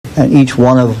and each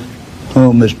one of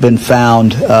whom has been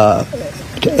found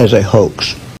as a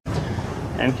hoax.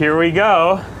 And here we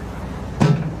go.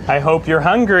 I hope you're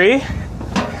hungry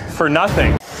for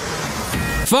nothing.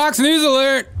 Fox News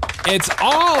alert! It's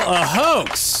all a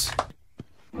hoax.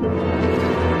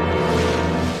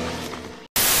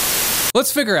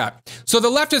 Let's figure out. So the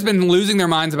left has been losing their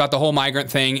minds about the whole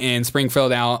migrant thing in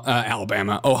Springfield,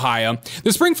 Alabama, Ohio.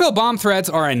 The Springfield bomb threats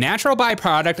are a natural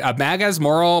byproduct of MAGA's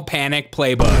moral panic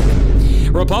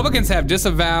playbook. Republicans have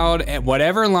disavowed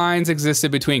whatever lines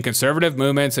existed between conservative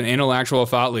movements and intellectual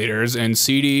thought leaders and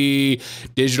seedy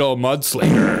digital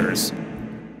mudslingers.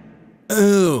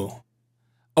 Ooh.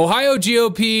 Ohio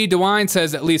GOP DeWine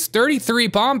says at least 33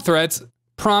 bomb threats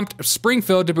prompt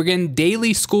Springfield to begin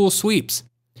daily school sweeps.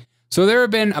 So there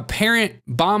have been apparent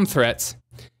bomb threats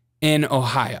in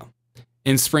Ohio,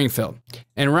 in Springfield.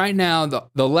 And right now,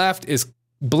 the left is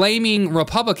blaming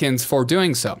Republicans for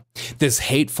doing so. This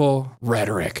hateful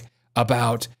rhetoric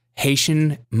about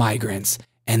Haitian migrants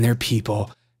and their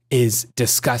people is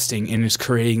disgusting and is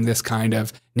creating this kind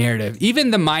of narrative.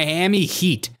 Even the Miami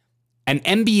Heat, an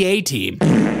NBA team,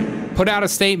 put out a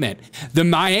statement. The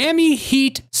Miami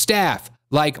Heat staff,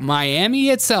 like Miami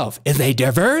itself, is a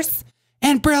diverse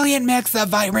and brilliant mix of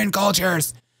vibrant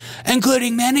cultures,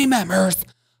 including many members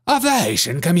of the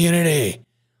Haitian community.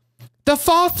 The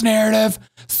false narrative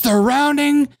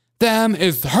surrounding them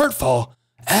is hurtful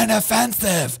and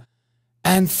offensive,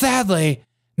 and sadly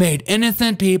made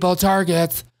innocent people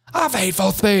targets of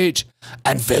hateful speech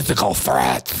and physical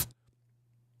threats.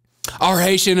 Our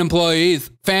Haitian employees,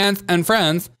 fans, and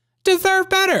friends deserve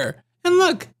better. And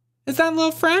look, is that a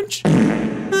little French?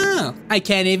 Oh, I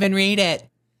can't even read it.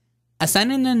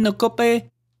 That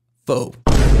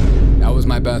was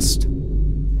my best.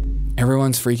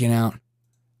 Everyone's freaking out.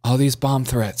 All these bomb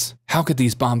threats. How could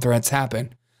these bomb threats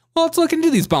happen? Well, let's look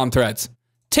into these bomb threats.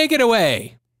 Take it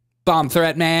away, bomb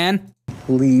threat man. At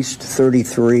least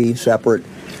 33 separate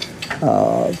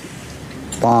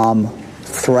bomb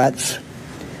threats,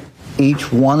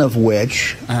 each one of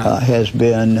which has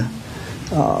been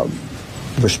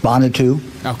responded to.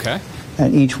 Okay.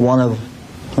 And each one of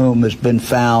whom has been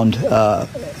found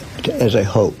as a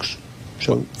hoax.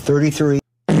 So 33.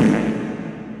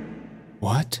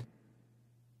 What?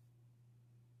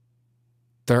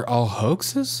 They're all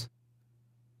hoaxes?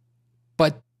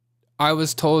 But I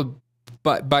was told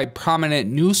by prominent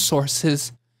news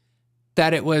sources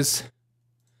that it was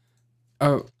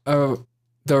the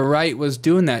right was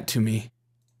doing that to me.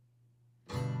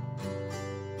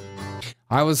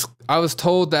 I was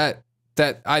told that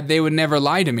they would never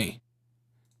lie to me.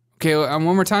 Okay, one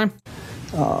more time.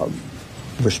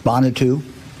 Responded to,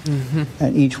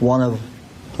 and each one of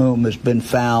whom has been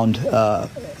found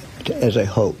as a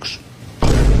hoax.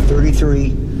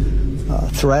 33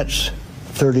 threats,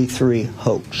 33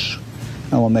 hoax.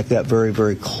 I want to make that very,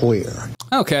 very clear.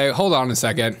 Okay, hold on a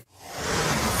second.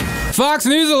 Fox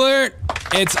News alert!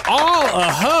 It's all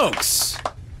a hoax!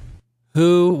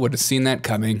 Who would have seen that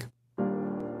coming?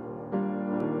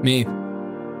 Me.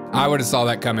 I would have saw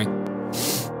that coming.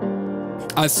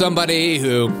 As somebody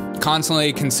who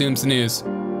constantly consumes the news,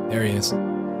 there he is.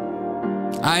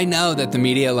 I know that the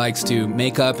media likes to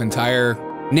make up entire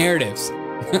narratives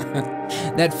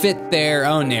that fit their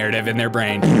own narrative in their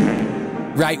brain.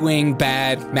 Right-wing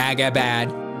bad, MAGA bad,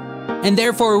 and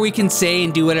therefore we can say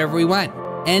and do whatever we want.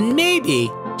 And maybe,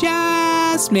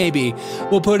 just maybe,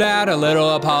 we'll put out a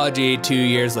little apology 2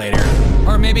 years later,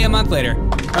 or maybe a month later,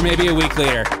 or maybe a week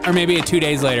later, or maybe 2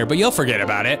 days later, but you'll forget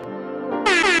about it.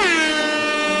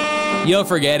 You'll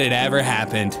forget it ever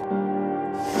happened.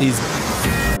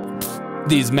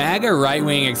 These MAGA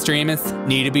right-wing extremists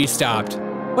need to be stopped.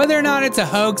 Whether or not it's a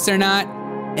hoax or not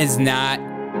is not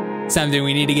something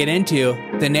we need to get into.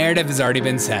 The narrative has already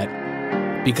been set.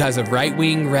 Because of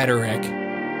right-wing rhetoric,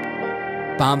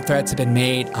 bomb threats have been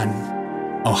made on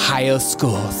Ohio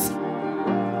schools.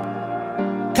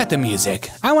 Cut the music.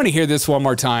 I want to hear this one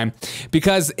more time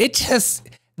because this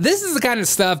is the kind of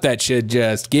stuff that should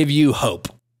just give you hope.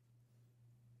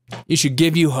 It should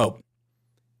give you hope.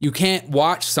 You can't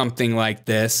watch something like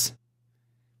this.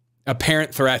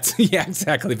 Apparent threats. Yeah,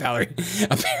 exactly, Valerie.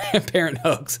 Apparent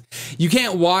hoax. You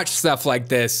can't watch stuff like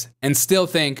this and still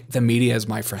think the media is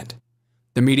my friend.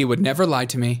 The media would never lie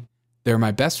to me. They're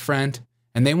my best friend,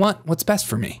 and they want what's best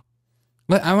for me.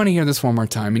 I want to hear this one more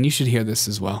time, and you should hear this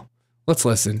as well. Let's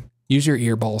listen. Use your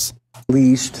earballs. At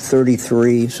least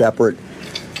 33 separate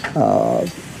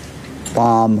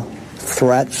bomb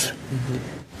threats,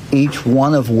 each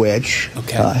one of which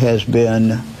has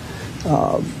been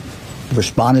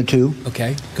responded to.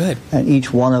 Okay, good. And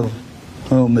each one of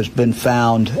whom has been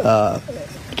found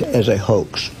as a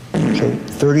hoax. So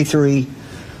 33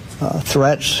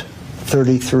 threats,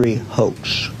 33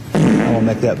 hoax. I will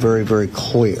make that very, very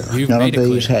clear. None of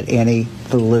these had any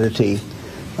validity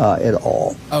at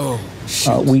all. Oh,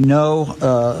 shoot. We know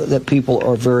that people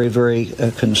are very, very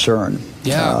concerned.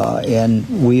 Yeah.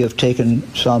 And we have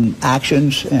taken some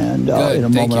actions, and in a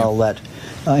moment I'll let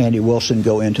Andy Wilson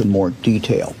go into more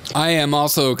detail. I am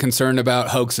also concerned about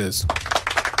hoaxes.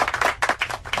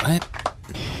 What?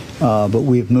 But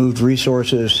we've moved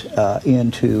resources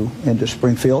into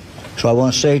Springfield. So I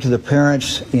want to say to the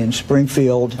parents in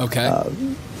Springfield,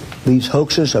 these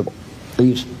hoaxes have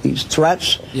these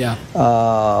threats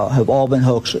have all been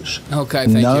hoaxes. Okay,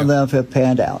 thank you. None of them have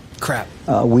panned out. Crap.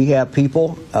 We have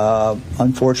people,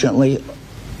 unfortunately,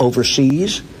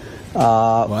 overseas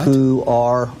who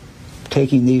are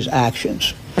taking these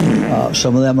actions.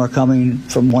 Some of them are coming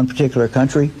from one particular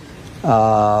country.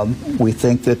 We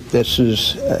think that this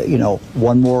is,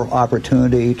 one more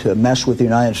opportunity to mess with the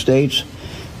United States,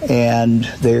 and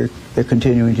they're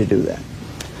continuing to do that.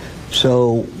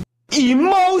 So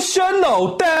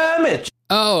emotional damage.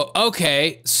 Oh,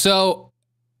 okay. So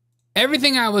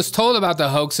everything I was told about the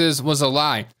hoaxes was a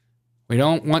lie. We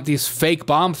don't want these fake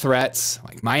bomb threats.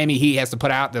 Like Miami Heat has to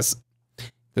put out this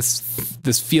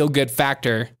feel-good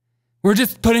factor. We're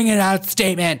just putting it out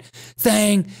statement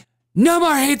saying no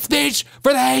more hate speech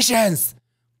for the Haitians.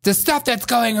 The stuff that's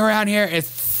going around here is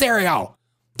cereal.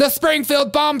 The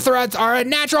Springfield bomb threats are a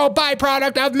natural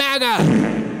byproduct of MAGA.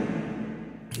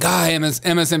 God,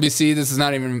 MSNBC, this is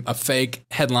not even a fake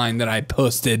headline that I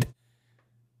posted.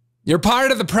 You're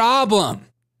part of the problem.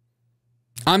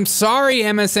 I'm sorry,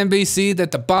 MSNBC,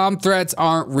 that the bomb threats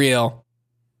aren't real.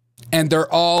 And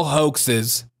they're all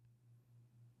hoaxes.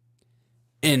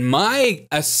 In my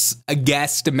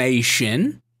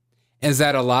guesstimation, is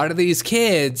that a lot of these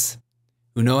kids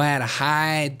who know how to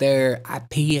hide their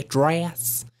IP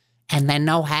address and they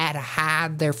know how to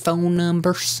hide their phone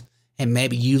numbers and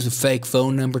maybe use a fake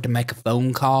phone number to make a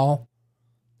phone call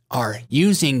are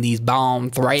using these bomb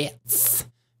threats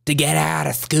to get out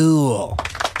of school.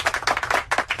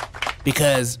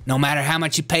 Because no matter how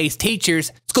much you pay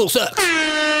teachers, school sucks.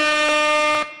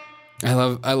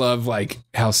 I love like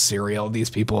how serial these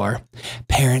people are.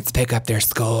 Parents pick up their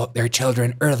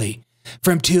children early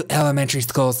from 2 elementary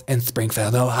schools in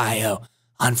Springfield, Ohio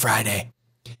on Friday.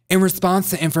 In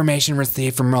response to information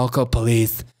received from local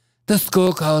police, the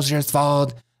school closures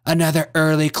followed another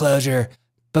early closure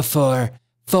before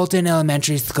Fulton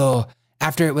Elementary School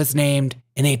after it was named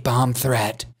in a bomb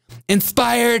threat,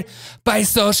 inspired by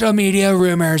social media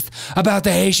rumors about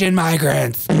the Haitian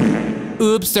migrants.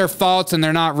 Oops, they're false and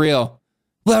they're not real.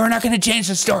 Well, we're not going to change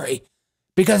the story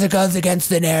because it goes against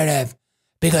the narrative.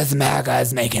 Because MAGA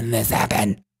is making this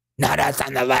happen. Not us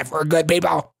on the left. We're good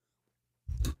people.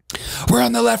 We're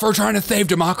on the left. We're trying to save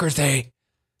democracy.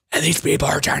 And these people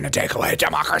are trying to take away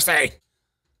democracy.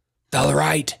 The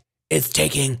right is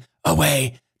taking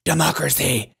away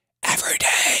democracy every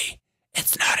day.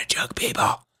 It's not a joke,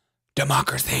 people.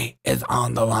 Democracy is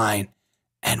on the line.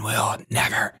 And we'll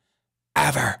never,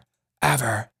 ever,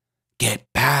 ever get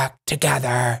back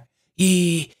together.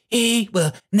 Ye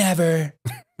will never.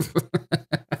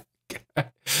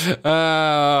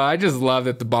 I just love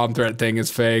that the bomb threat thing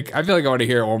is fake. I feel like I want to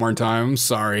hear it one more time. I'm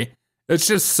sorry. It's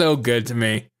just so good to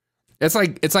me. It's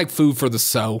like food for the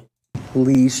soul. At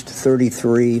least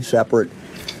 33 separate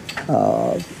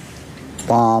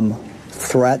bomb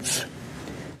threats,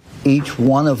 each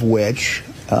one of which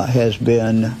has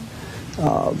been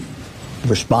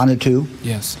responded to.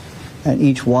 Yes. And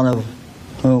each one of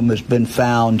whom has been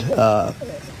found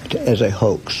as a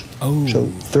hoax. Oh. So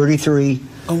 33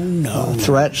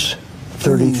 threats,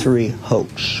 33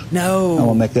 hoax. No. I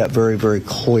will make that very, very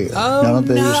clear. Oh, none of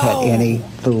these had any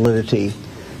validity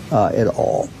at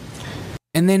all.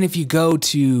 And then if you go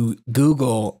to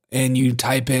Google and you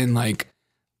type in like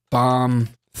bomb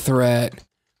threat,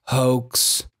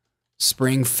 hoax,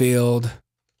 Springfield,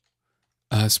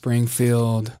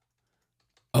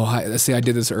 Ohio. Let's see, I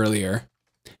did this earlier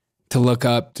to look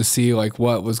up to see like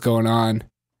what was going on.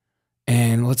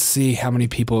 And let's see how many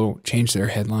people changed their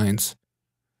headlines.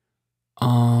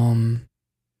 None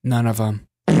of them.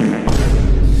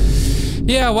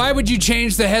 Yeah, why would you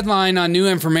change the headline on new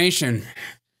information?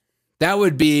 That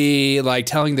would be like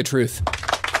telling the truth.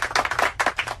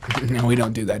 No, we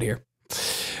don't do that here.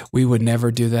 We would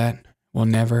never do that. We'll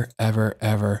never, ever,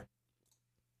 ever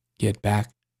get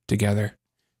back together.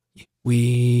 What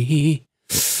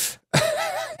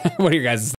are your guys'